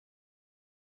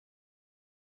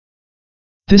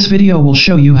This video will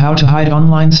show you how to hide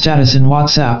online status in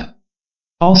WhatsApp.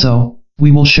 Also,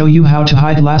 we will show you how to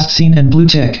hide last seen and blue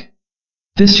tick.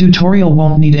 This tutorial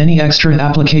won't need any extra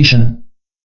application.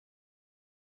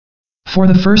 For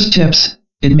the first tips,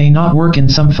 it may not work in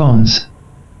some phones.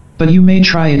 But you may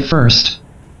try it first.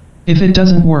 If it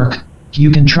doesn't work,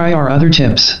 you can try our other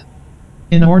tips.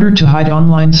 In order to hide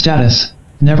online status,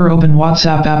 never open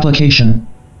WhatsApp application.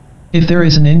 If there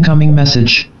is an incoming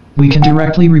message, we can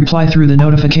directly reply through the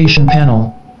notification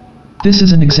panel. This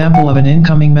is an example of an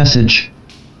incoming message.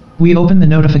 We open the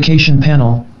notification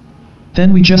panel.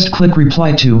 Then we just click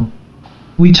reply to.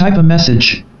 We type a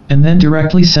message, and then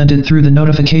directly send it through the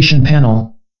notification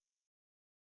panel.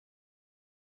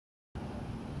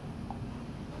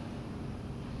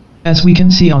 As we can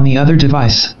see on the other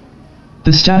device,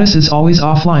 the status is always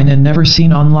offline and never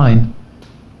seen online.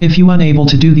 If you are unable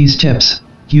to do these tips,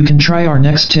 you can try our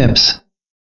next tips.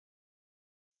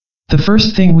 The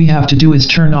first thing we have to do is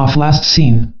turn off last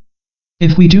seen.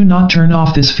 If we do not turn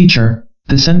off this feature,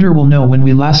 the sender will know when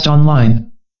we last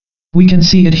online. We can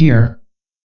see it here.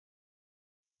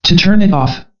 To turn it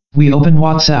off, we open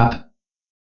WhatsApp.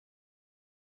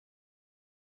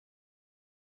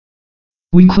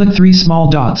 We click three small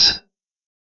dots.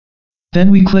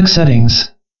 Then we click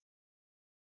Settings.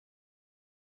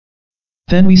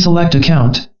 Then we select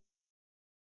Account.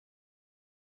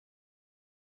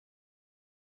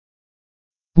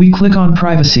 We click on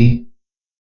Privacy.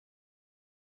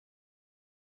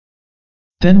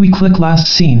 Then we click Last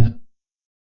Seen.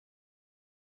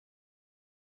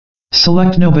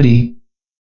 Select Nobody.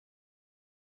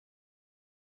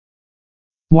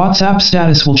 WhatsApp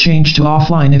status will change to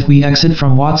offline if we exit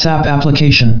from WhatsApp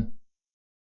application.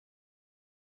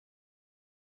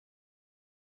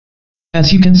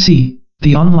 As you can see,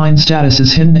 the online status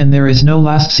is hidden and there is no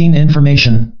last seen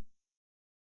information.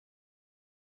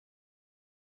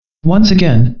 Once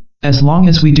again, as long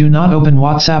as we do not open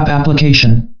WhatsApp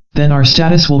application, then our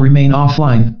status will remain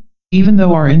offline, even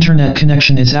though our internet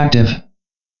connection is active.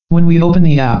 When we open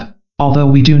the app, although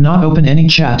we do not open any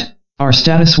chat, our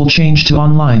status will change to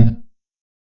online.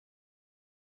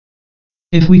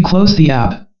 If we close the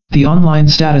app, the online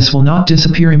status will not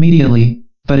disappear immediately,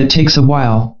 but it takes a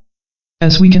while.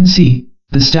 As we can see,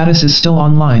 the status is still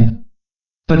online.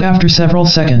 But after several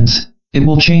seconds, it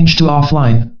will change to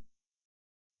offline.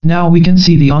 Now we can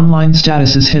see the online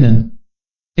status is hidden.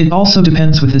 It also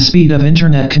depends with the speed of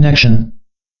internet connection.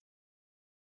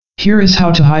 Here is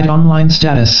how to hide online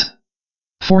status.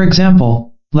 For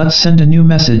example, let's send a new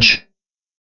message.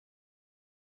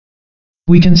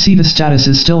 We can see the status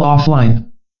is still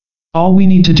offline. All we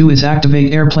need to do is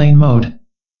activate airplane mode.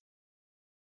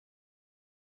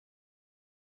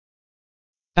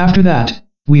 After that,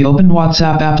 we open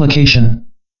WhatsApp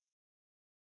application.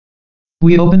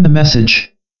 We open the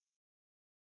message.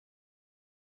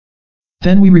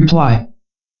 Then we reply.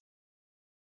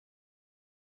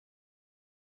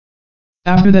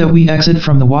 After that we exit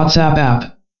from the WhatsApp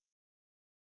app.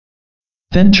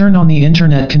 Then turn on the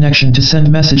internet connection to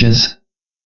send messages.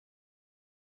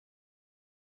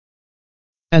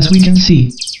 As we can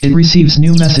see, it receives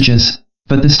new messages,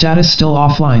 but the status still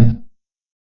offline.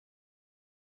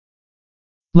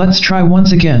 Let's try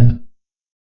once again.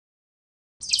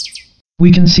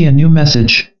 We can see a new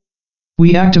message.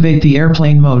 We activate the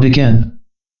airplane mode again.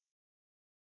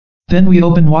 Then we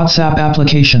open WhatsApp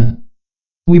application.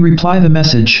 We reply the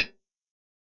message.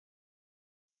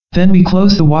 Then we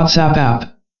close the WhatsApp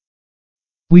app.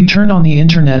 We turn on the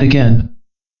internet again.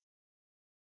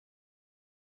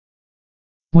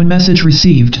 When message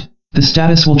received, the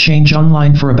status will change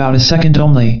online for about a second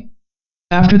only.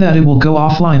 After that it will go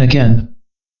offline again.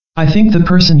 I think the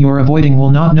person you're avoiding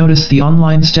will not notice the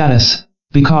online status,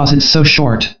 because it's so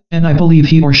short, and I believe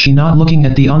he or she not looking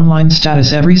at the online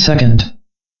status every second.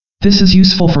 This is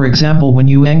useful for example when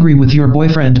you angry with your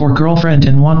boyfriend or girlfriend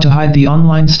and want to hide the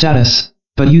online status,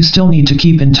 but you still need to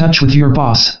keep in touch with your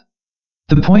boss.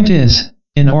 The point is,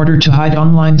 in order to hide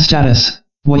online status,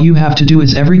 what you have to do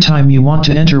is every time you want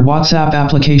to enter WhatsApp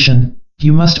application,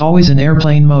 you must always in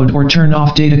airplane mode or turn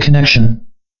off data connection.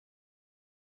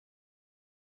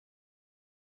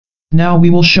 Now we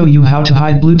will show you how to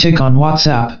hide blue tick on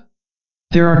WhatsApp.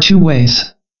 There are two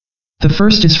ways. The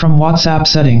first is from WhatsApp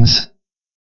settings.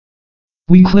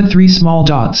 We click three small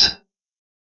dots.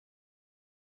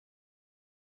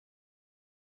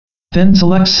 Then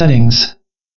select Settings.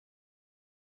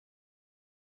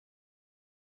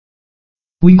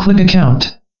 We click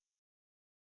Account.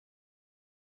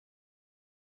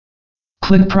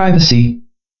 Click Privacy.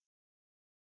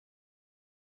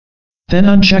 Then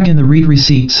uncheck in the Read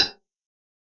Receipts.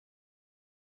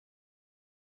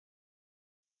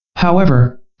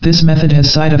 However, this method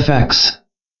has side effects.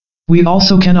 We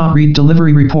also cannot read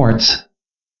delivery reports.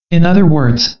 In other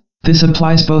words, this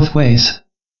applies both ways.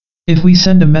 If we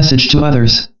send a message to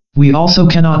others, we also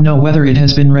cannot know whether it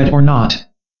has been read or not.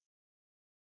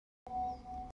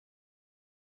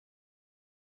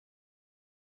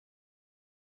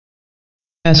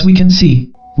 As we can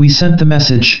see, we sent the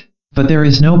message, but there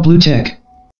is no blue tick.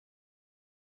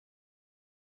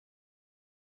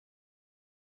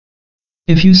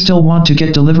 If you still want to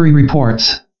get delivery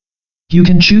reports, you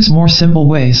can choose more simple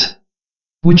ways,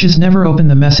 which is never open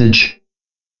the message.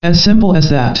 As simple as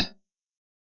that.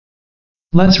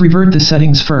 Let's revert the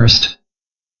settings first.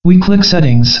 We click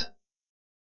Settings,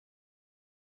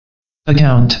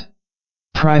 Account,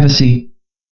 Privacy.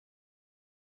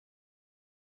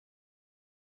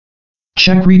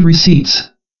 Check Read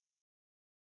Receipts.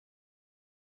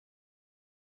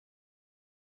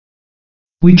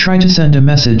 We try to send a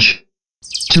message.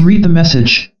 To read the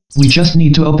message, we just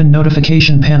need to open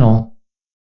Notification panel.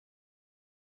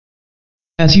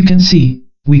 As you can see,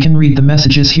 we can read the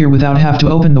messages here without have to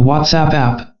open the WhatsApp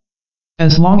app.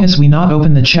 As long as we not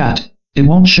open the chat, it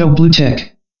won't show blue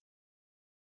tick.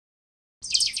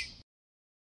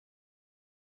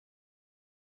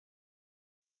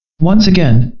 Once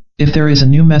again, if there is a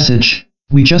new message,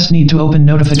 we just need to open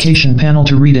Notification panel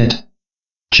to read it.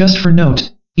 Just for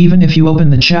note, even if you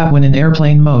open the chat when in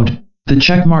airplane mode, the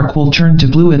check mark will turn to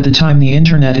blue at the time the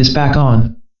internet is back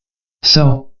on.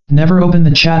 So, never open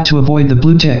the chat to avoid the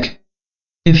blue tick.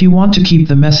 If you want to keep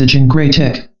the message in gray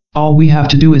tick, all we have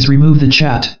to do is remove the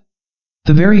chat.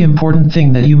 The very important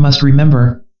thing that you must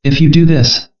remember, if you do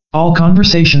this, all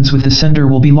conversations with the sender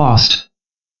will be lost.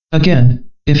 Again,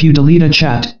 if you delete a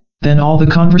chat, then all the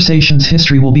conversations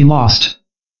history will be lost.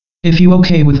 If you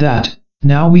okay with that,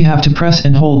 now we have to press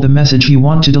and hold the message you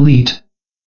want to delete.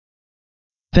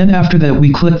 Then after that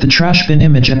we click the trash bin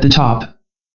image at the top.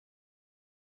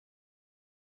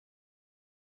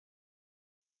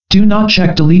 Do not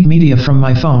check delete media from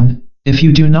my phone, if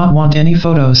you do not want any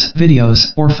photos,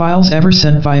 videos, or files ever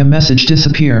sent via message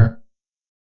disappear.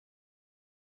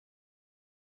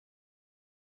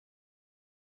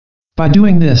 By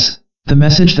doing this, the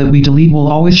message that we delete will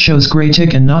always shows gray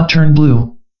tick and not turn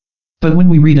blue. But when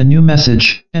we read a new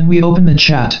message, and we open the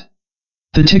chat,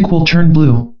 the tick will turn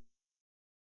blue.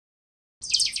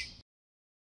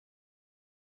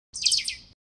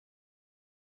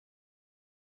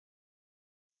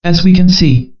 As we can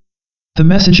see, the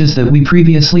messages that we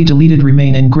previously deleted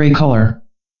remain in gray color.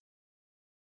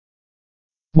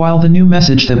 While the new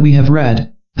message that we have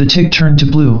read, the tick turned to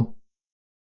blue.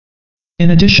 In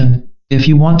addition, if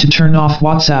you want to turn off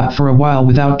WhatsApp for a while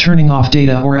without turning off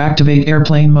data or activate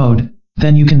airplane mode,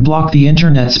 then you can block the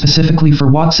internet specifically for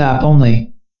WhatsApp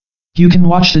only. You can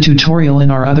watch the tutorial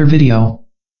in our other video.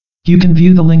 You can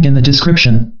view the link in the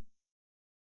description.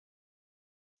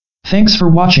 Thanks for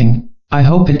watching. I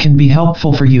hope it can be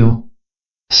helpful for you.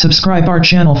 Subscribe our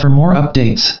channel for more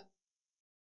updates.